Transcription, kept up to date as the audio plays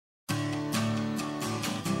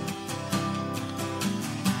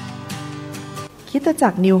คริสตจั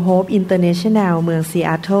กร New Hope International เมืองซีแ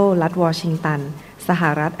อตเทิลรัฐวอชิงตันสห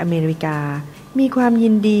รัฐอเมริกามีความยิ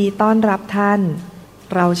นดีต้อนรับท่าน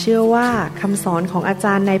เราเชื่อว่าคำสอนของอาจ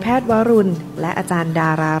ารย์นายแพทย์วรุณและอาจารย์ดา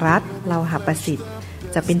รารัตน์เลาหประสิทธิ์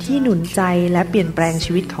จะเป็นที่หนุนใจและเปลี่ยนแปลง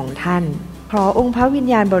ชีวิตของท่านขอองค์พระวิญ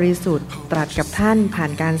ญาณบริสุทธิ์ตรัสกับท่านผ่า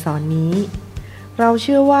นการสอนนี้เราเ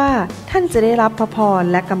ชื่อว่าท่านจะได้รับพระพร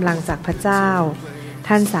และกำลังจากพระเจ้า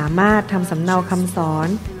ท่านสามารถทำสำเนาคำสอน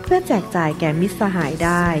เพื่อแจกจ่ายแก่มิตรสหายไ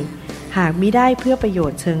ด้หากมิได้เพื่อประโย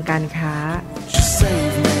ชน์เชิงการค้า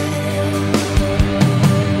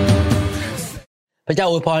พระเจ้า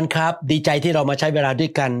อวยพรครับดีใจที่เรามาใช้เวลาด้ว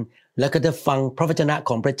ยกันแล้วก็จะฟังพระวจนะข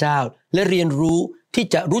องพระเจ้าและเรียนรู้ที่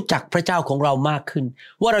จะรู้จักพระเจ้าของเรามากขึ้น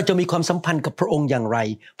ว่าเราจะมีความสัมพันธ์กับพระองค์อย่างไร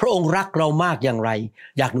พระองค์รักเรามากอย่างไร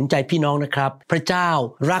อยากหนุนใจพี่น้องนะครับพระเจ้า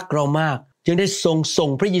รักเรามากจึงได้ส่ง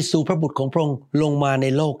พระเยซูพระบุตรของพระองค์ลงมาใน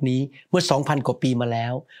โลกนี้เมื่อ 2,000 กว่าปีมาแล้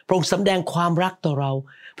วพระองค์สำแดงความรักต่อเรา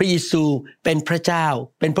พระเยซูเป็นพระเจ้า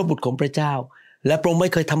เป็นพระบุตรของพระเจ้าและพระองค์ไม่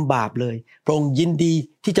เคยทำบาปเลยพระองค์ยินดี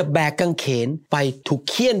ที่จะแบกกางเขนไปถูก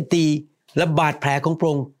เฆี่ยนตีและบาดแผลของพระ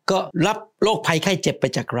องค์ก็รับโรคภัยไข้เจ็บไป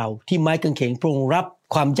จากเราที่ไม้กางเขนพระองค์รับ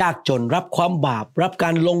ความยากจนรับความบาปรับกา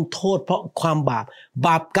รลงโทษเพราะความบ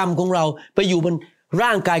าปกรรมของเราไปอยู่บนร่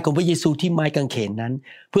างกายของพระเยซูที่ไม้กางเขนนั้น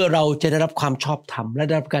เพื่อเราจะได้รับความชอบธรรมและไ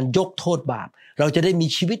ด้รับการยกโทษบาปเราจะได้มี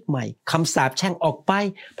ชีวิตใหม่คำสาปแช่งออกไป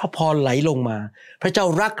พระพรไหลลงมาพระเจ้า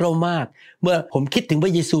รักเรามากเมื่อผมคิดถึงพร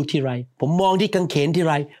ะเยซูทีไรผมมองที่กางเขนที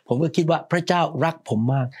ไรผมก็คิดว่าพระเจ้ารักผม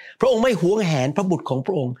มากพระองค์ไม่หวงแหนพระบุตรของพ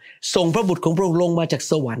ระองค์ส่งพระบุตรของพระองค์ลงมาจาก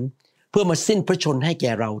สวรรค์เพื่อมาสิ้นพระชนให้แ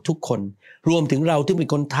ก่เราทุกคนรวมถึงเราที่เป็น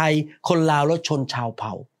คนไทยคนลาวและชนชาวเผ่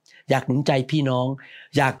าอยากหนุนใจพี่น้อง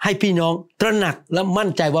อยากให้พี่น้องตระหนักและมั่น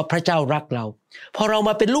ใจว่าพระเจ้ารักเราพอเราม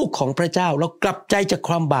าเป็นลูกของพระเจ้าเรากลับใจจากค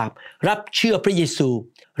วามบาปรับเชื่อพระเยซู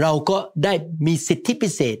เราก็ได้มีสิทธิพิ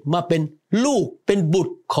เศษมาเป็นลูกเป็นบุต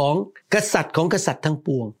รของกษัตริย์ของกษัตริย์ทั้งป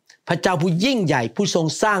วงพระเจ้าผู้ยิ่งใหญ่ผู้ทรง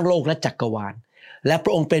สร้างโลกและจักรวาลและพร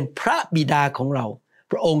ะองค์เป็นพระบิดาของเรา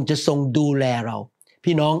พระองค์จะทรงดูแลเรา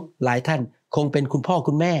พี่น้องหลายท่านคงเป็นคุณพ่อ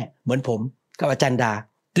คุณแม่เหมือนผมกับอาจารย์ดา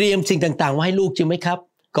เตรียมสิ่งต่างๆไว้ให้ลูกจริงไหมครับ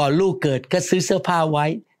ก่อนลูกเกิดก็ซื้อเสื้อผ้าไว้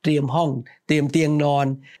เตรียมห้องเตรียมเตียงนอน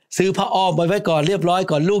ซื้อผ้าอ้อมไว้ก่อนเรียบร้อย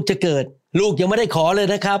ก่อนลูกจะเกิดลูกยังไม่ได้ขอเลย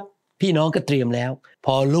นะครับพี่น้องก็เตรียมแล้วพ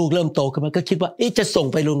อลูกเริ่มโตขึ้นมาก็คิดว่าจะส่ง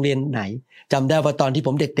ไปโรงเรียนไหนจำได้ว่าตอนที่ผ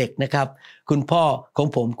มเด็กๆนะครับคุณพ่อของ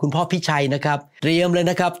ผมคุณพ่อพิชัยนะครับเตรียมเลย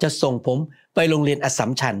นะครับจะส่งผมไปโรงเรียนอัสสั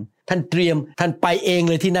มชัญท่านเตรียมท่านไปเอง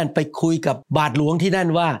เลยที่นั่นไปคุยกับบาทหลวงที่นั่น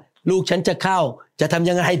ว่าลูกฉันจะเข้าจะทำ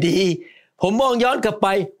ยังไงดีผมมองย้อนกลับไป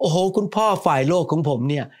โอ้โหคุณพ่อฝ่ายโลกของผม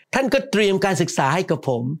เนี่ยท่านก็เตรียมการศึกษาให้กับ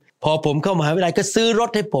ผมพอผมเข้ามหาวิทยาลัยก็ซื้อรถ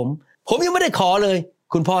ให้ผมยังไม่ได้ขอเลย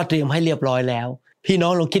คุณพ่อเตรียมให้เรียบร้อยแล้วพี่น้อ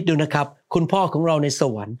งลองคิดดูนะครับคุณพ่อของเราในส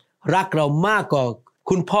วรรค์รักเรามากกว่า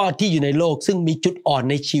คุณพ่อที่อยู่ในโลกซึ่งมีจุดอ่อน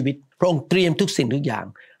ในชีวิตพระองค์เตรียมทุกสิ่งทุกอย่าง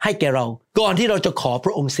ให้แก่เราก่อนที่เราจะขอพ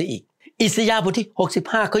ระองค์เสียอีกอิสยาห์บทที่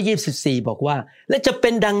65ข้อ24บอกว่าและจะเป็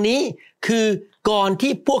นดังนี้คือก่อน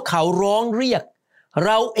ที่พวกเขาร้องเรียกเ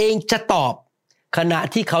ราเองจะตอบขณะ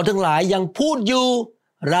ที่เขาทั้งหลายยังพูดอยู่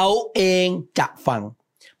เราเองจะฟัง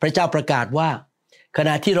พระเจ้าประกาศว่าขณ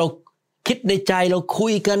ะที่เราคิดในใจเราคุ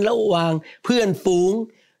ยกันระหว่างเพื่อนฝูง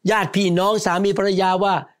ญาติพี่น้องสามีภรรยา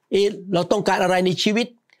ว่าเราต้องการอะไรในชีวิต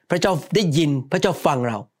พระเจ้าได้ยินพระเจ้าฟัง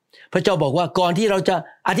เราพระเจ้าบอกว่าก่อนที่เราจะ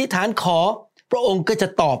อธิษฐานขอพระองค์ก็จะ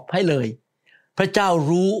ตอบให้เลยพระเจ้า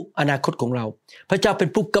รู้อนาคตของเราพระเจ้าเป็น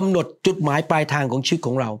ผู้กำหนดจุดหมายปลายทางของชีวิตข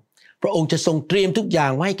องเราพระองค์จะทรงเตรียมทุกอย่า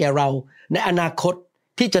งไว้ให้แก่เราในอนาคต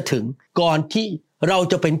ที่จะถึงก่อนที่เรา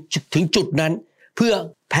จะเป็นถึงจุดนั้นเพื่อ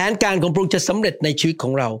แผนการของพระองค์จะสำเร็จในชีวิตขอ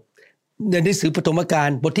งเราในหนังสือปฐมกาล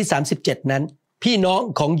บทที่37นั้นพี่น้อง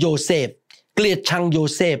ของโยเซฟเกลียดชังโย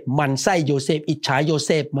เซฟหมั่นไส้โยเซฟอิจฉาโยเ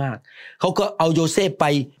ซฟมากเขาก็เอาโยเซฟไป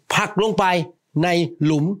ผลักลงไปในห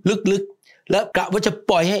ลุมลึกๆแล้วกะว่าจะ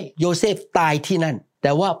ปล่อยให้โยเซฟตายที่นั่นแ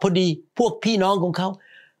ต่ว่าพอดีพวกพี่น้องของเขา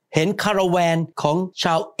เห็นคาราแวนของช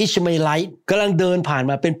าวอิชมาเอไลต์กำลังเดินผ่าน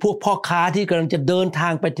มาเป็นพวกพ่อค้าที่กำลังจะเดินทา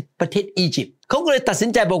งไปประเทศอียิปต์เขาก็เลยตัดสิน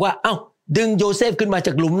ใจบอกว่าดึงโยเซฟขึ้นมาจ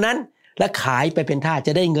ากหลุมนั้นและขายไปเป็นทาสจ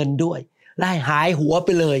ะได้เงินด้วยและหายหัวไป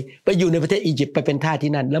เลยไปอยู่ในประเทศอียิปต์ไปเป็นทาส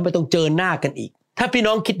ที่นั่นแล้วไม่ต้องเจอหน้ากันอีกถ้าพี่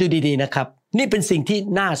น้องคิดดูดีๆนะครับนี่เป็นสิ่งที่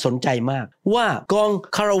น่าสนใจมากว่ากอง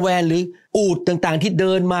คาราแวนหรืออูฐต่างๆที่เ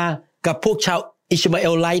ดินมากับพวกชาวอิชมาเอ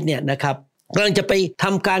ลไลต์เนี่ยนะครับกำลังจะไปท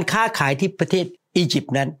ำการค้าขายที่ประเทศอียิป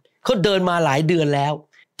ต์นั้นเขาเดินมาหลายเดือนแล้ว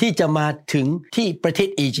ที่จะมาถึงที่ประเทศ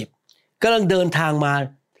อียิปต์กำลังเดินทางมา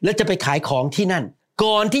และจะไปขายของที่นั่น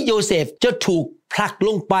ก่อนที่โยเซฟจะถูกผลักล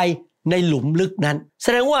งไปในหลุมลึกนั้นแส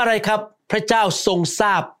ดงว่าอะไรครับพระเจ้าทรงทร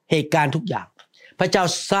าบเหตุการณ์ทุกอย่างพระเจ้า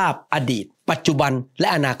ทราบอดีตปัจจุบันและ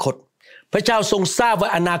อนาคต พระเจ้าทรงทราบว่า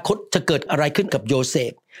อนาคตจะเกิดอะไรขึ้นกับโยเซ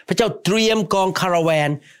ฟพระเจ้าเตรียมกองคาราแวน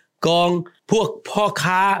กองพวกพ่อ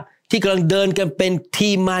ค้าที่กำลังเดินกันเป็นที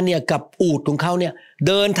มมาเนี่ยกับอูฐของเขาเนี่ย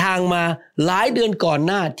เดินทางมาหลายเดือนก่อน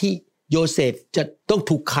หน้าที่โยเซฟจะต้อง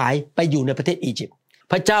ถูกขายไปอยู่ในประเทศอียิปต์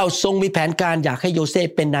พระเจ้าทรงมีแผนการอยากให้โยเซฟ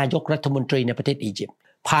เป็นนายกรัฐมนตรีในประเทศอียิปต์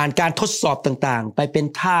ผ่านการทดสอบต่างๆไปเป็น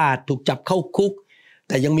ทาสถูกจับเข้าคุกแ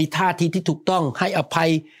ต่ยังมีท่าทีที่ถูกต้องให้อภัย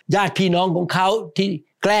ญาติพี่น้องของเขาที่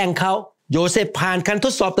แกล้งเขาโยเซฟผ่านการท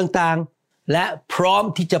ดสอบต่างๆและพร้อม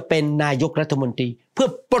ที่จะเป็นนายกรัฐมนตรีเพื่อ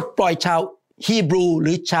ปลดปล่อยชาวฮีบรูห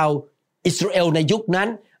รือชาวอิสราเอลในยุคนั้น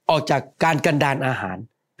ออกจากการกันดารอาหาร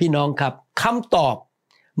พี่น้องครับคำตอบ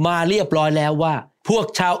มาเรียบร้อยแล้วว่าพวก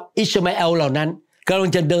ชาวอิชมาเอลเหล่านั้นกำลัง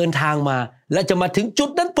จะเดินทางมาและจะมาถึงจุด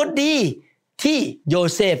นั้นพอดีที่โย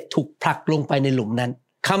เซฟถูกผลักลงไปในหลุมนั้น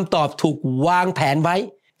คำตอบถูกวางแผนไว้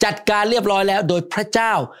จัดการเรียบร้อยแล้วโดยพระเจ้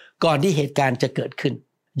าก่อนที่เหตุการณ์จะเกิดขึ้น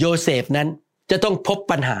โยเซฟนั้นจะต้องพบ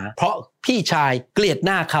ปัญหาเพราะพี่ชายเกลียดห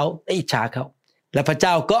น้าเขาอิจฉาเขาและพระเจ้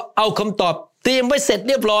าก็เอาคำตอบเตรียมไว้เสร็จ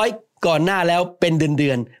เรียบร้อยก่อนหน้าแล้วเป็นเดื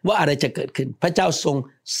อนๆว่าอะไรจะเกิดขึ้นพระเจ้าทรง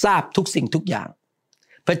ทราบทุกสิ่งทุกอย่าง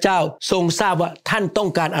พระเจ้าทรงทราบว่าท่านต้อง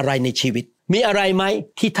การอะไรในชีวิตมีอะไรไหม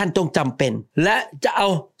ที่ท่านต้องจำเป็นและจะเอา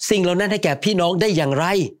สิ่งเหล่านั้นให้แก่พี่น้องได้อย่างไร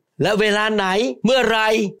และเวลาไหนเมื่อไร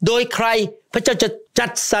โดยใครพระเจ้าจะจั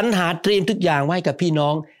ดสรรหาเตรียมทุกอย่างไว้ให้กับพี่น้อ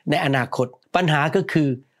งในอนาคตปัญหาก็คือ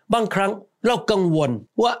บางครั้งเรากังวล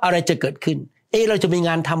ว่าอะไรจะเกิดขึ้นเราจะมีง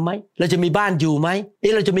านทำไหมเราจะมีบ้านอยู่ไหม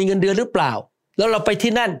เราจะมีเงินเดือนหรือเปล่าแล้วเราไป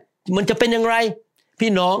ที่นั่นมันจะเป็นอย่างไรพี่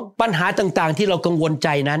น้องปัญหาต่างๆที่เรากังวลใจ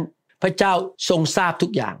นั้นพระเจ้าทรงทราบทุ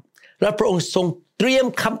กอย่างและพระองค์ทรงเตรียม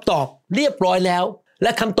คำตอบเรียบร้อยแล้วแล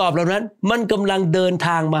ะคำตอบเหล่านั้นมันกำลังเดินท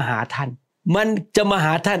างมาหาท่านมันจะมาห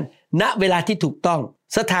าท่านณเวลาที่ถูกต้อง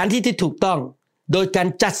สถานที่ที่ถูกต้องโดยการ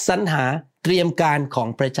จัดสรรหาเตรียมการของ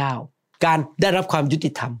พระเจ้าการได้รับความยุ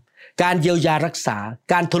ติธรรมการเยียวยารักษา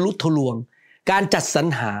การทะลุทะลวงการจัดสรร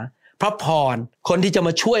หาพระพรคนที่จะม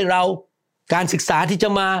าช่วยเราการศึกษาที่จะ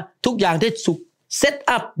มาทุกอย่างที่ถูกเซต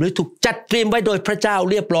อัพหรือถูกจัดเตรียมไว้โดยพระเจ้า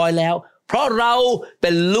เรียบร้อยแล้วเพราะเราเป็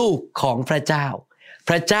นลูกของพระเจ้า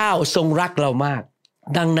พระเจ้าทรงรักเรามาก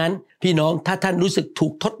ดังนั้นพี่น้องถ้าท่านรู้สึกถู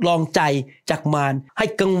กทดลองใจจากมารให้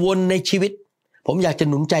กังวลในชีวิตผมอยากจะ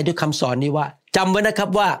หนุนใจด้วยคำสอนนี้ว่าจำไว้นะครับ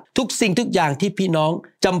ว่าทุกสิ่งทุกอย่างที่พี่น้อง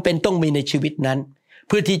จำเป็นต้องมีในชีวิตนั้นเ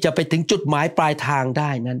พื่อที่จะไปถึงจุดหมายปลายทางได้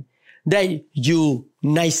นั้นได้อยู่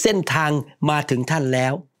ในเส้นทางมาถึงท่านแล้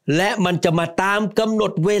วและมันจะมาตามกำหน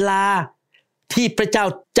ดเวลาที่พระเจ้า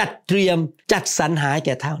จัดเตรียมจัดสรรหาแ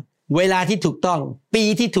ก่ท่านเวลาที่ถูกต้องปี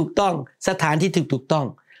ที่ถูกต้องสถานที่ถูกต้อง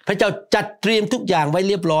พระเจ้าจัดเตรียมทุกอย่างไว้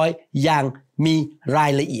เรียบร้อยอย่างมีรา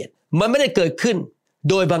ยละเอียดมันไม่ได้เกิดขึ้น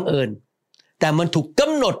โดยบังเอิญแต่มันถูกก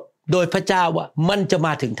ำหนดโดยพระเจ้าว่ามันจะม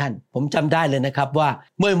าถึงท่านผมจำได้เลยนะครับว่า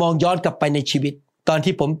เมื่อมองย้อนกลับไปในชีวิตตอน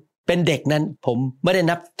ที่ผมเป็นเด็กนั้นผมไม่ได้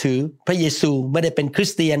นับถือพระเยซูไม่ได้เป็นคริ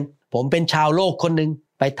สเตียนผมเป็นชาวโลกคนหนึ่ง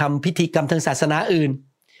ไปทำพิธีกรรมทางศาสนาอื่น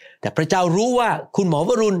แต่พระเจ้ารู้ว่าคุณหมอว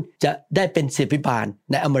รุณจะได้เป็นศิษย์พิบาล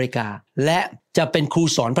ในอเมริกาและจะเป็นครู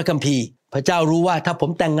สอนพระคัมภีร์พระเจ้ารู้ว่าถ้าผม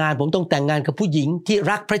แต่งงานผมต้องแต่งงานกับผู้หญิงที่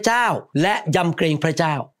รักพระเจ้าและยำเกรงพระเจ้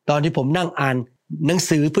าตอนที่ผมนั่งอ่านหนัง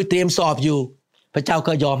สือเพื่อเตรียมสอบอยู่พระเจ้า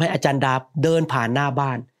ก็ยอมให้อาจารย์ดาบเดินผ่านหน้าบ้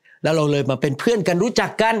านแล้วเราเลยมาเป็นเพื่อนกันรู้จั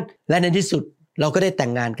กกันและในที่สุดเราก็ได้แต่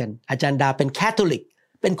งงานกันอาจารย์ดาเป็นแคทอลิก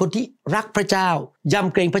เป็นคนที่รักพระเจ้าย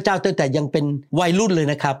ำเกรงพระเจ้าตั้งแต่ยังเป็นวัยรุ่นเลย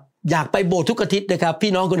นะครับอยากไปโบสถ์ทุกอาทิตย์นะครับ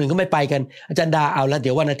พี่น้องคนอื่นก็ไม่ไปกันอาจารย์ดาเอาแล้วเ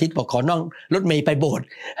ดี๋ยววันอาทิตย์บอกขอนั่งรถเมล์ไปโบสถ์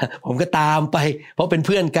ผมก็ตามไปเพราะเป็นเ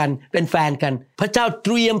พื่อนกันเป็นแฟนกันพระเจ้าเต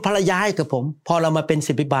รียมภรรยาให้กับผมพอเรามาเป็น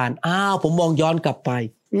ศิษย์พิบาลผมมองย้อนกลับไป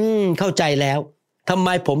เข้าใจแล้วทำไม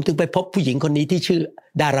ผมถึงไปพบผู้หญิงคนนี้ที่ชื่อ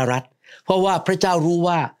ดารารัตน์เพราะว่าพระเจ้ารู้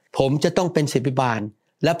ว่าผมจะต้องเป็นศิษย์พิบาล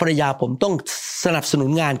และภรรยาผมต้องสนับสนุน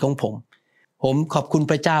งานของผมขอบคุณ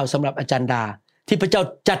พระเจ้าสำหรับอาจารย์ดาที่พระเจ้า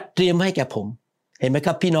จัดเตรียมให้แก่ผมเห็นไหมค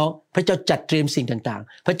รับพี่น้องพระเจ้าจัดเตรียมสิ่งต่าง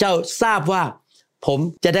ๆพระเจ้าทราบว่าผม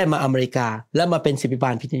จะได้มาอเมริกาและมาเป็นศิษย์พิบา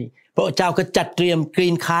ลที่นี่พระเจ้าก็จัดเตรียมกรี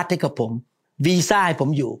นการ์ดให้กับผมวีซ่าให้ผม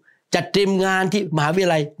อยู่จัดเตรียมงานที่มหาวิทย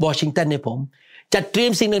าลัยวอชิงตันให้ผมจัดเตรีย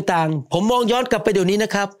มสิ่งต่างๆผมมองย้อนกลับไปเดี๋ยวนี้น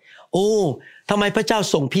ะครับทำไมพระเจ้า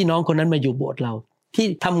ส่งพี่น้องคนนั้นมาอยู่โบสถ์เราที่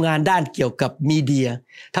ทำงานด้านเกี่ยวกับมีเดีย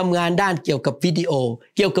ทำงานด้านเกี่ยวกับวิดีโอ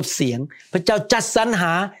เกี่ยวกับเสียงพระเจ้าจัดสรรห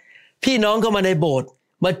าพี่น้องเข้ามาในโบสถ์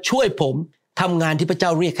มาช่วยผมทำงานที่พระเจ้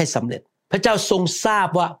าเรียกให้สำเร็จพระเจ้าทรงทราบ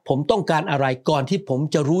ว่าผมต้องการอะไรก่อนที่ผม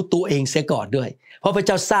จะรู้ตัวเองเสียก่อนด้วยเพราะพระเ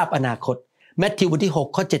จ้าทราบอนาคตมัทธิวบทที่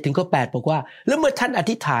6ข้อ7ถึงข้อ8บอกว่าแล้วเมื่อท่านอ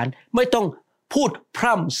ธิษฐานไม่ต้องพูดพ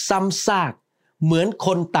ร่ำซ้ำซากเหมือนค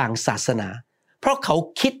นต่างศาสนาเพราะเขา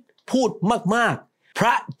คิดพูดมากๆพร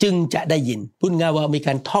ะจึงจะได้ยินพูดง่ายว่ามีก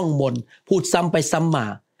ารท่องมนต์พูดซ้ำไปซ้ำมา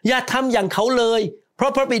อย่าทำอย่างเขาเลยเพ เพร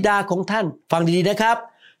าะพระบิดาของท่านฟังดีๆนะครับ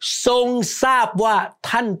ทรงทราบว่า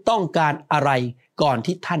ท่านต้องการอะไรก่อน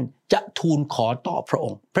ที่ท่านจะทูลขอต่อพระอ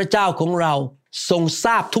งค์พระเจ้าของเราทรงท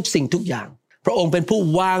ราบทุกสิ่งทุกอย่างพระองค์เป็นผู้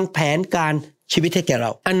วางแผนการชีวิตให้แก่เร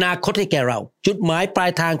าอนาคตให้แก่เราจุดหมายปลา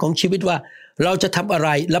ยทางของชีวิตว่าเราจะทำอะไร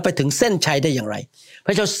และไปถึงเส้นชัยได้อย่างไรพ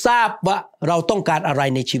ระเจ้าทราบว่าเราต้องการอะไร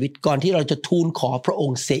ในชีวิตก่อนที่เราจะทูลขอพระอง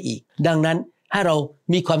ค์เสียอีกดังนั้นให้เรา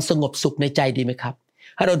มีความสงบสุขในใจดีไหมครับ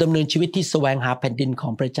ให้เราดำเนินชีวิตที่แสวงหาแผ่นดินขอ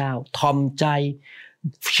งพระเจ้าทอมใจ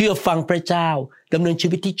เชื่อฟังพระเจ้าดำเนินชี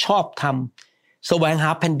วิตที่ชอบธรรมแสวงหา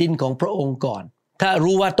แผ่นดินของพระองค์ก่อนถ้า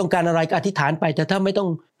รู้ว่าต้องการอะไรก็อธิษฐานไปแต่ถ้าไม่ต้อง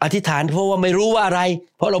อธิษฐานเพราะว่าไม่รู้ว่าอะไร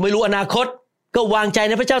เพราะเราไม่รู้อนาคตก็วางใจ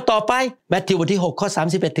ในพระเจ้าต่อไปมัทธิวบทที่6ข้อ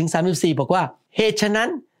31ถึง34บอกว่าเหตุฉะนั้น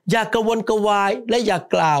อย่ากระวนกระวายและอย่า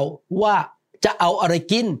กล่าวว่าจะเอาอะไร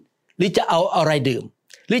กินหรือจะเอาอะไรดื่ม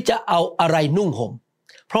หรือจะเอาอะไรนุ่งห่ม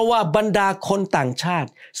เพราะว่าบรรดาคนต่างชาติ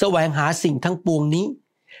แสวงหาสิ่งทั้งปวงนี้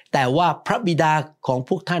แต่ว่าพระบิดาของ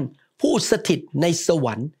พวกท่านผู้สถิตในสว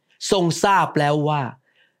รรค์ทรงทราบแล้วว่า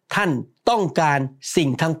ท่านต้องการสิ่ง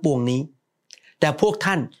ทั้งปวงนี้แต่พวก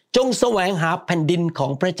ท่านจงแสวงหาแผ่นดินขอ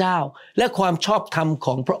งพระเจ้าและความชอบธรรมข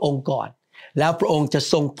องพระองค์ก่อนแล้วพระองค์จะ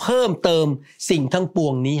ทรงเพิ่มเติมสิ่งทั้งปว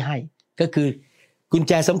งนี้ให้ก็คือกุญแ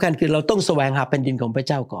จสำคัญคือเราต้องแสวงหาแผ่นดินของพระ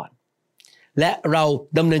เจ้าก่อนและเรา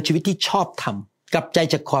ดำเนินชีวิตที่ชอบธรรมกลับใจ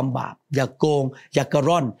จากความบาปอย่าโกงอย่ากระ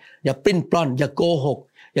ร่อนอย่าปลิ้นปล้อนอย่าโกหก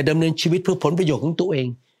อย่าดำเนินชีวิตเพื่อผลประโยชน์ของตัวเอง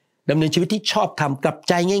ดำเนินชีวิตที่ชอบธรรมกลับ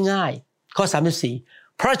ใจง่ายๆข้อ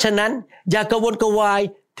34เพราะฉะนั้นอย่ากระวนกระวาย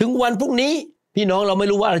ถึงวันพรุ่งนี้พี่น้องเราไม่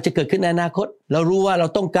รู้ว่าอะไรจะเกิดขึ้นในอนาคตเรารู้ว่าเรา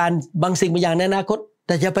ต้องการบางสิ่งบางอย่างในอนาคตแ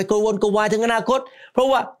ต่อย่าไปกระวนกระวายถึงอนาคตเพราะ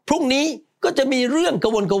ว่าพรุ่งนี้ก็จะมีเรื่องกร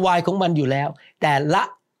ะวนกระวายของมันอยู่แล้วแต่ละ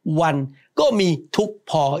วันก็มีทุกข์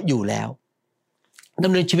พออยู่แล้วด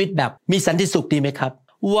ำเนินชีวิตแบบมีสันติสุขดีไหมครับ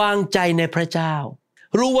วางใจในพระเจ้า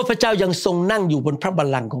รู้ว่าพระเจ้ายังทรงนั่งอยู่บนพระบัล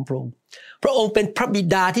ลังก์ของพระองค์พระองค์เป็นพระบิ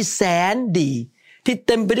ดาที่แสนดีที่เ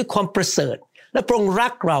ต็มไปด้วยความประเสริฐและพระองค์รั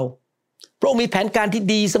กเราพระองค์มีแผนการที่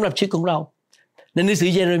ดีสำหรับชีวิตของเราในหนังสื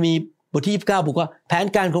อเยเรมีบทที่29บอกว่าแผน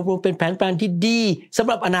การของพระองค์เป็นแผนการที่ดีสำ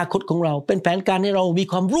หรับอนาคตของเราเป็นแผนการให้เรามี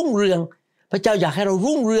ความรุ่งเรืองพระเจ้าอยากให้เรา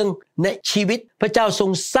รุ่งเรืองในชีวิตพระเจ้าทรง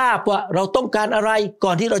ทราบว่าเราต้องการอะไรก่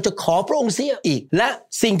อนที่เราจะขอพระองค์เสียอีกและ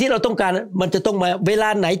สิ่งที่เราต้องการมันจะต้องมาเวลา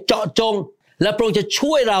ไหนเจาะจงและพระองค์จะ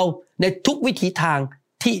ช่วยเราในทุกวิถีทาง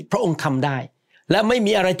ที่พระองค์ทำได้และไม่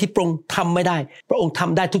มีอะไรที่พระองค์ทำไม่ได้พระองค์ท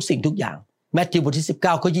ำได้ทุกสิ่งทุกอย่างมัทธิวบทที่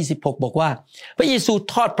19ข้อ26บอกว่าพระเยซู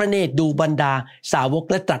ทอดพระเนตรดูบรรดาสาวก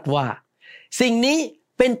และตรัสว่าสิ่งนี้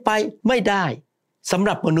เป็นไปไม่ได้สำห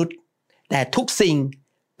รับมนุษย์แต่ทุกสิ่ง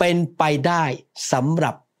เป็นไปได้สำห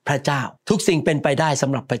รับพระเจ้าทุกสิ่งเป็นไปได้ส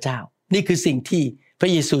ำหรับพระเจ้านี่คือสิ่งที่พระ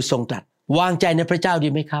เยซูทรงตรัสวางใจในพระเจ้าดี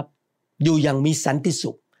ไหมครับอยู่อย่างมีสันติ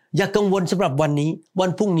สุขอย่ากังวลสำหรับวันนี้วั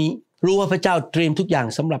นพรุ่งนี้รู้ว่าพระเจ้าเตรียมทุกอย่าง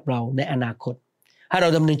สำหรับเราในอนาคตให้เรา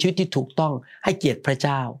ดำเนินชีวิตที่ถูกต้องให้เกียรติพระเ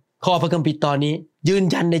จ้าข้อพระคัมภีร์ตอนนี้ยืน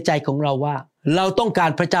ยันในใจของเราว่าเราต้องการ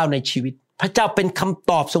พระเจ้าในชีวิตพระเจ้าเป็นคำ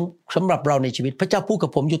ตอบสำหรับเราในชีวิตพระเจ้าพูดกับ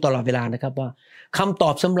ผมอยู่ตลอดเวลานะครับว่าคำตอ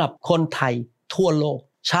บสำหรับคนไทยทั่วโลก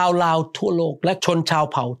ชาวลาวทั่วโลกและชนชาว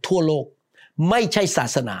เผ่าทั่วโลกไม่ใช่ศา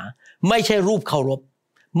สนาไม่ใช่รูปเคารพ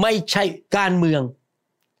ไม่ใช่การเมือง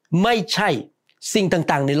ไม่ใช่สิ่ง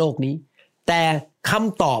ต่างๆในโลกนี้แต่ค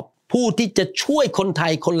ำตอบผู้ที่จะช่วยคนไท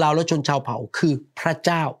ยคนลาวและชนชาวเผ่าคือพระเ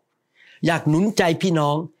จ้าอยากหนุนใจพี่น้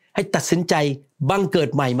องให้ตัดสินใจบังเกิด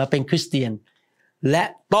ใหม่มาเป็นคริสเตียนและ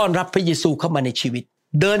ต้อนรับพระเยซูเข้ามาในชีวิต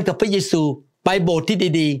เดินกับพระเยซูไปโบสถ์ที่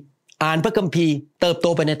ดีๆอ่านพระคัมภีร์เติบโต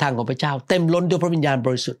ไปในทางของพระเจ้าเต็มล้นด้วยพระวิญญาณบ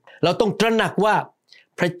ริสุทธิ์เราต้องตระหนักว่า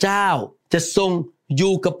พระเจ้าจะทรงอ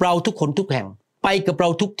ยู่กับเราทุกคนทุกแห่งไปกับเรา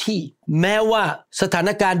ทุกที่แม้ว่าสถาน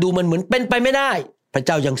การณ์ดูมันเหมือนเป็นไปไม่ได้พระเ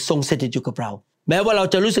จ้ายังทรงสถิตอยู่กับเราแม้ว่าเรา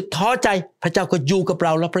จะรู้สึกท้อใจพระเจ้าก็อยู่กับเร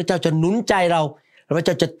าและพระเจ้าจะหนุนใจเราและพระเ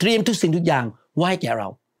จ้าจะเตรียมทุกสิ่งทุกอย่างไว้ให้แก่เรา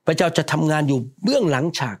พระเจ้าจะทำงานอยู่เบื้องหลัง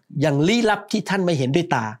ฉากอย่างลี้ลับที่ท่านไม่เห็นด้วย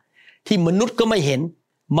ตาที่มนุษย์ก็ไม่เห็น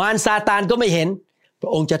มารซาตานก็ไม่เห็นพร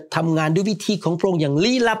ะองค์จะทำงานด้วยวิธีของพระองค์อย่าง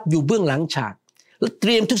ลี้ลับอยู่เบื้องหลังฉากและเต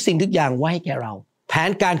รียมทุกสิ่งทุกอย่างไว้ให้แก่เราแผ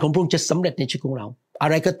นการของพระองค์จะสำเร็จในชีวิตของเราอะ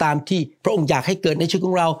ไรก็ตามที่พระองค์อยากให้เกิดในชีวิตข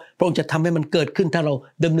องเราพระองค์จะทำให้มันเกิดขึ้นถ้าเรา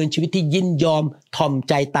ดำเนินชีวิตที่ยินยอมถ่อม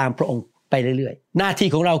ใจตามพระองค์ไปเรื่อยๆหน้าที่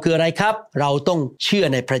ของเราคืออะไรครับเราต้องเชื่อ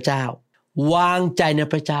ในพระเจ้าวางใจใน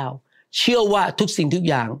พระเจ้าเชื่อว่าทุกสิ่งทุก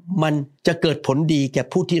อย่างมันจะเกิดผลดีแก่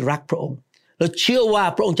ผู้ที่รักพระองค์เราเชื่อว่า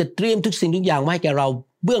พระองค์จะเตรียมทุกสิ่งทุกอย่างไว้ให้แก่เรา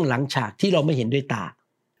เบื้องหลังฉากที่เราไม่เห็นด้วยตา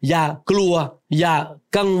อย่ากลัวอย่า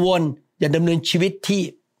กังวลอย่าดำเนินชีวิตที่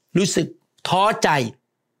รู้สึกท้อใจ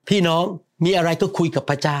พี่น้องมีอะไรก็คุยกับ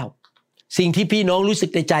พระเจ้าสิ่งที่พี่น้องรู้สึก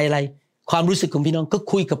ในใจอะไรความรู้สึกของพี่น้องก็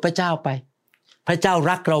คุยกับพระเจ้าไปพระเจ้า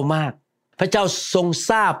รักเรามากพระเจ้าทรง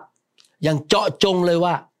ทราบ อย่างเจาะจงเลย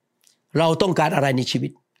ว่าเราต้องการอะไรในชีวิ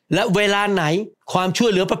ตและเวลาไหนความช่ว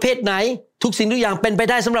ยเหลือประเภทไหนทุกสิ่งทุกอย่างเป็นไป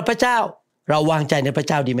ได้สำหรับพระเจ้าเราวางใจในพระ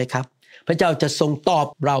เจ้าดีไหมครับพระเจ้าจะทรงตอบ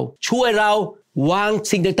เราช่วยเราวาง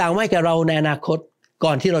สิ่งต่างๆไว้แก่เราในอนาคตก่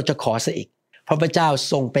อนที่เราจะขอซะอีกเพราะพระเจ้า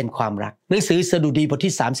ทรงเป็นความรักหนังสือสดุดีบท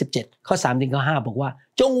ที่37ข้อ3ถึงข้อ5บอกว่า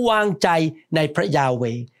จงวางใจในพระยาเว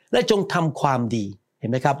ห์และจงทำความดีเห็น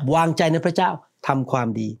ไหมครับวางใจในพระเจ้าทำความ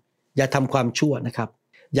ดีอย่าทำความชั่วนะครับ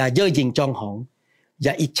อย่าเย่อหยิ่งจองหองอ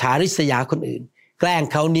ย่าอิจฉาริษยาคนอื่นแกล้ง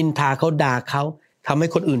เขานินทาเขาด่าเขาทำให้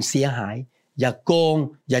คนอื่นเสียหายอย่าโกง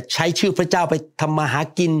อย่าใช้ชื่อพระเจ้าไปทำมาหา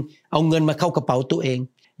กินเอาเงินมาเข้ากระเป๋าตัวเอง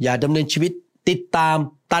อย่าดำเนินชีวิตติดตาม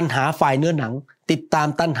ตัณหาฝ่ายเนื้อหนังติดตาม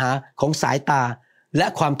ตัณหาของสายตาและ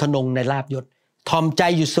ความทะนงในลาภยศทอมใจ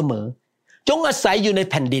อยู่เสมอจงอาศัยอยู่ใน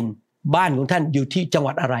แผ่นดินบ้านของท่านอยู่ที่จังห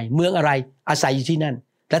วัดอะไรเมืองอะไรอาศัยอยู่ที่นั่น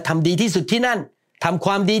และทำดีที่สุดที่นั่นทำค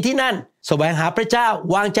วามดีที่นั่นแสวงหาพระเจ้า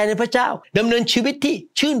วางใจในพระเจ้าดำเนินชีวิตที่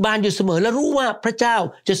ชื่นบานอยู่เสมอและรู้ว่าพระเจ้า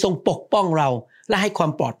จะทรงปกป้องเราและให้ควา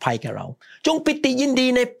มปลอดภัยแก่เราจงปิติยินดี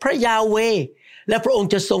ในพระยาเวห์และพระองค์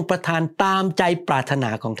จะทรงประทานตามใจปรารถนา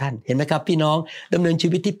ของท่านเห็นไหมครับพี่น้องดำเนินชี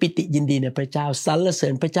วิตที่ปิติยินดีในพระเจ้าสรรเสริ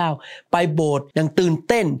ญพระเจ้าไปโบสถ์อย่างตื่น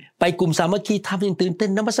เต้นไปกลุ่มสามัคคีธรรมอย่างตื่นเต้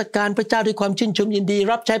นนมัสการพระเจ้าด้วยความชื่นชมยินดี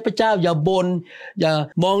รับใช้พระเจ้าอย่าบ่นอย่า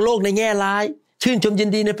มองโลกในแง่ร้ายชื่นชมยิน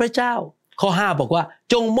ดีในพระเจ้าข้อ5บอกว่า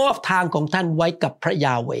จงมอบทางของท่านไว้กับพระย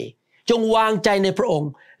าเวห์จงวางใจในพระองค์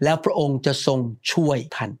แล้วพระองค์จะทรงช่วย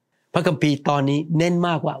ท่านพระคัมภีร์ตอนนี้เน้นม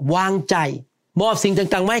ากว่าวางใจมอบสิ่ง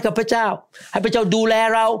ต่างๆให้กับพระเจ้าให้พระเจ้าดูแล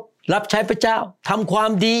เรารับใช้พระเจ้าทำควา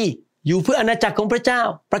มดีอยู่เพื่ออาณาจักรของพระเจ้า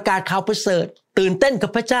ประกาศข่าวประเสริฐตื่นเต้นกั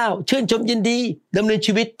บพระเจ้าชื่นชมยินดีดำเนิน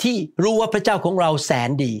ชีวิตที่รู้ว่าพระเจ้าของเราแสน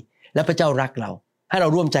ดีและพระเจ้ารักเราให้เรา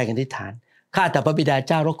ร่วมใจกันอธิษฐานข้าแต่พระบิดา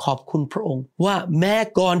เจ้าเราขอบคุณพระองค์ว่าแม้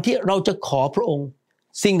ก่อนที่เราจะขอพระองค์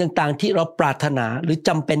สิ่งต่างๆที่เราปรารถนาหรือจ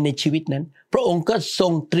ำเป็นในชีวิตนั้นพระองค์ก็ทร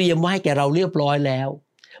งเตรียมไว้ให้แก่เราเรียบร้อยแล้ว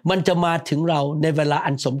มันจะมาถึงเราในเวลา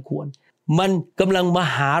อันสมควรมันกำลังมา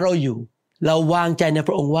หาเราอยู่เราวางใจในพ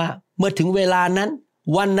ระองค์ว่าเมื่อถึงเวลานั้น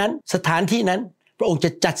วันนั้นสถานที่นั้นพระองค์จะ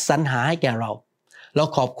จัดสรรหาให้แก่เราเรา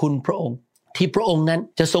ขอบคุณพระองค์ที่พระองค์นั้น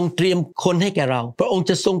จะทรงเตรียมคนให้แก่เราพระองค์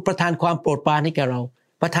จะทรงประทานความโปรดปรานให้แก่เรา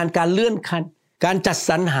ประทานการเลื่อนขั้นการจัด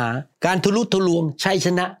สรรหาการทะลุทะลวงชัยช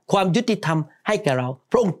นะความยุติธรรมให้แก่เรา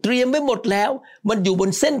พระองค์เตรียมไว้หมดแล้วมันอยู่บน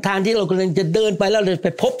เส้นทางที่เรากำลังจะเดินไปแล้วเราไป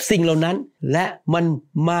พบสิ่งเหล่านั้นและมัน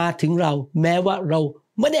มาถึงเราแม้ว่าเรา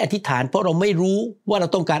ไม่ได้อธิษฐานเพราะเราไม่รู้ว่าเรา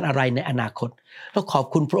ต้องการอะไรในอนาคตเราขอบ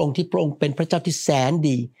คุณพระองค์ที่พระองค์เป็นพระเจ้าที่แสน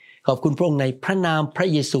ดีขอบคุณพระองค์ในพระนามพระ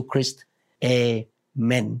เยซูคริสต์เอเ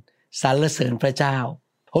มนสรรเสริญพระเจ้า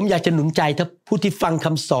ผมอยากจะหนุนใจถ้าผู้ที่ฟังค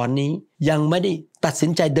ำสอนนี้ยังไม่ได้ตัดสิ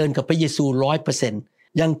นใจเดินกับพระเยซู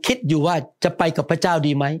 100% ยังคิดอยู่ว่าจะไปกับพระเจ้า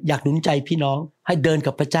ดีไหมอยากหนุนใจพี่น้องให้เดิน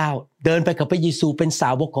กับพระเจ้าเดินไปกับพระเยซูเป็นสา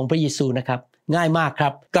วกของพระเยซูนะครับง่ายมากครั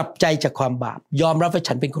บกลับใจจากความบาปยอมรับว่า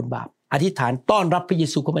ฉันเป็นคนบาปอธิษฐานต้อนรับพระเย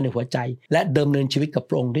ซูเข้ามาในหัวใจและดำเนินชีวิตกับ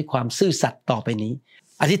พระองค์ด้วยความซื่อสัตย์ต่อไปนี้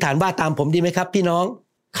อธิษฐานว่าตามผมดีไหมครับพี่น้อง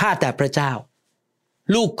ข้าแต่พระเจ้า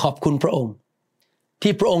ลูกขอบคุณพระองค์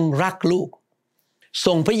ที่พระองค์รักลูก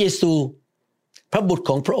ส่งพระเยซูพระบุตร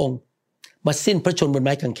ของพระองค์มาสิ้นพระชนม์บนไ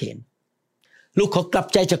ม้กางเขนลูกขอกลับ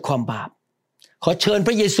ใจจากความบาปขอเชิญพ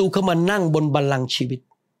ระเยซูเข้ามานั่งบนบัลลังก์ชีวิต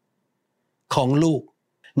ของลูก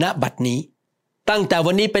ณบัดนี้ตั้งแต่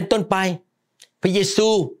วันนี้เป็นต้นไปพระเยซู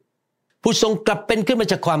ผู้ทรงกลับเป็นขึ้นมา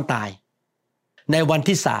จากความตายในวัน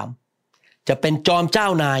ที่3จะเป็นจอมเจ้า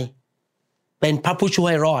นายเป็นพระผู้ช่วย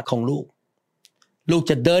ให้รอดของลูกลูก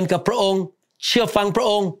จะเดินกับพระองค์เชื่อฟังพระ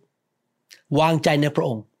องค์วางใจในพระอ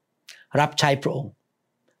งค์รับใช้พระองค์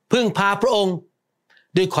พึ่งพาพระองค์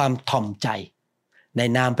ด้วยความถ่อมใจใน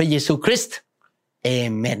นามพระเยซูคริสต์เอ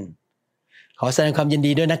เมนขอแสดงความยิน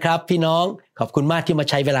ดีด้วยนะครับพี่น้องขอบคุณมากที่มา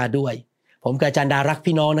ใช้เวลาด้วยผมกับอาจารย์ดารัก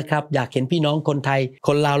พี่น้องนะครับอยากเห็นพี่น้องคนไทยค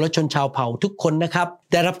นลาวและชนชาวเผ่าทุกคนนะครับ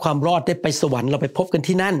ได้รับความรอดได้ไปสวรรค์เราไปพบกัน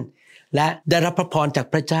ที่นั่นและได้รับพระพรจาก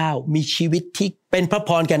พระเจ้ามีชีวิตที่เป็นพระพ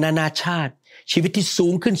รแก่นานาชาติชีวิตที่สู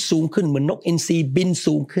งขึ้นเหมือนนกอินทรีบิน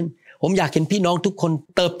สูงขึ้นผมอยากเห็นพี่น้องทุกคน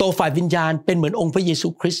เติบโตฝ่ายวิญญาณเป็นเหมือนองค์พระเยซู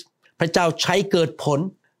คริสต์พระเจ้าใช้เกิดผล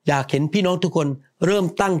อยากเห็นพี่น้องทุกคนเริ่ม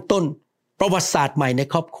ตั้งต้นประวัติศาสตร์ใหม่ใน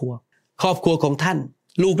ครอบครัวของท่าน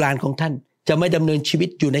ลูกหลานของท่านจะไม่ดำเนินชีวิต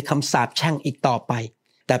อยู่ในคำสาปแช่งอีกต่อไป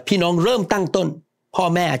แต่พี่น้องเริ่มตั้งต้นพ่อ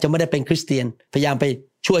แม่อาจจะไม่ได้เป็นคริสเตียนพยายามไป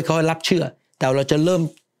ช่วยเขาให้รับเชื่อแต่เราจะเริ่ม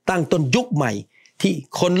ตั้งต้นยุคใหม่ที่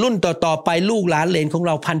คนรุ่นต่อๆไปลูกหลานเหลนของเ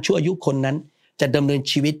ราพันชั่วอายุคนนั้นจะดำเนิน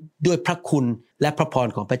ชีวิตด้วยพระคุณและพระพร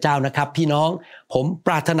ของพระเจ้านะครับพี่น้องผมป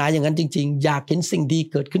รารถนาอย่างนั้นจริงๆอยากเห็นสิ่งดี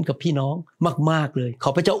เกิดขึ้นกับพี่น้องมากๆเลยขอ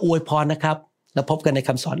พระเจ้าอวยพรนะครับแล้วพบกันในค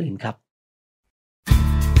ำสอนอื่นครับ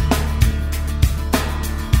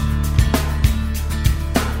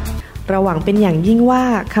เราหวังเป็นอย่างยิ่งว่า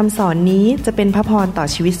คำสอนนี้จะเป็นพระพรต่อ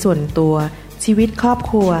ชีวิตส่วนตัวชีวิตครอบ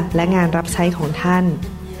ครัวและงานรับใช้ของท่าน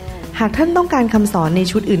หากท่านต้องการคำสอนใน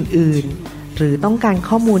ชุดอื่นๆหรือต้องการ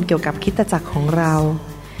ข้อมูลเกี่ยวกับคริสตจักรของเรา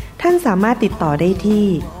ท่านสามารถติดต่อได้ที่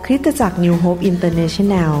คริสตจักร New Hope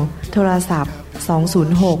International โทรศัพท์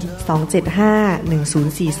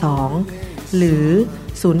206-275-1042หรือ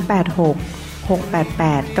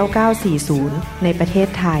086-688-9940ในประเทศ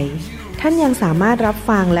ไทยท่านยังสามารถรับ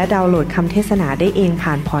ฟังและดาวน์โหลดคำเทศนาได้เอง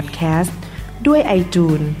ผ่านพอดแคสต์ด้วย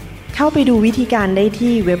iTunes เข้าไปดูวิธีการได้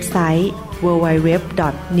ที่เว็บไซต์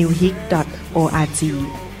www.newhope.org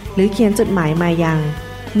หรือเขียนจดหมายมายัง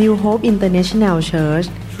New Hope International Church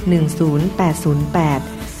 10808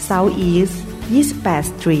 South East 28th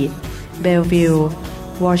Street Bellevue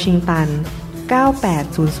Washington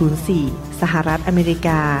 98004 สหรัฐอเมริก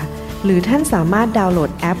าหรือท่านสามารถดาวน์โหล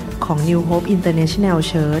ดแอปของ New Hope International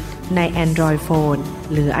Church ใน Android Phone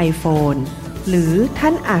หรือ iPhone หรือท่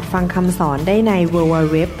านอาจฟังคำสอนได้ใน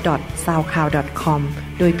www.soundcloud.com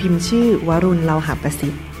โดยพิมพ์ชื่อวรุณ เลาหะประสิ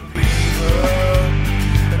ทธิ์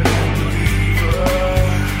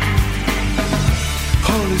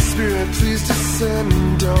Holy Spirit, please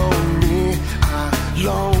descend on me. I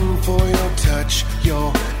long for your touch, your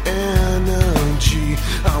energy.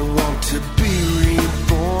 I want to be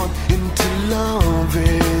reborn into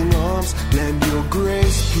loving arms. Lend your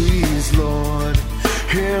grace, please, Lord.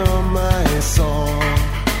 Hear my song.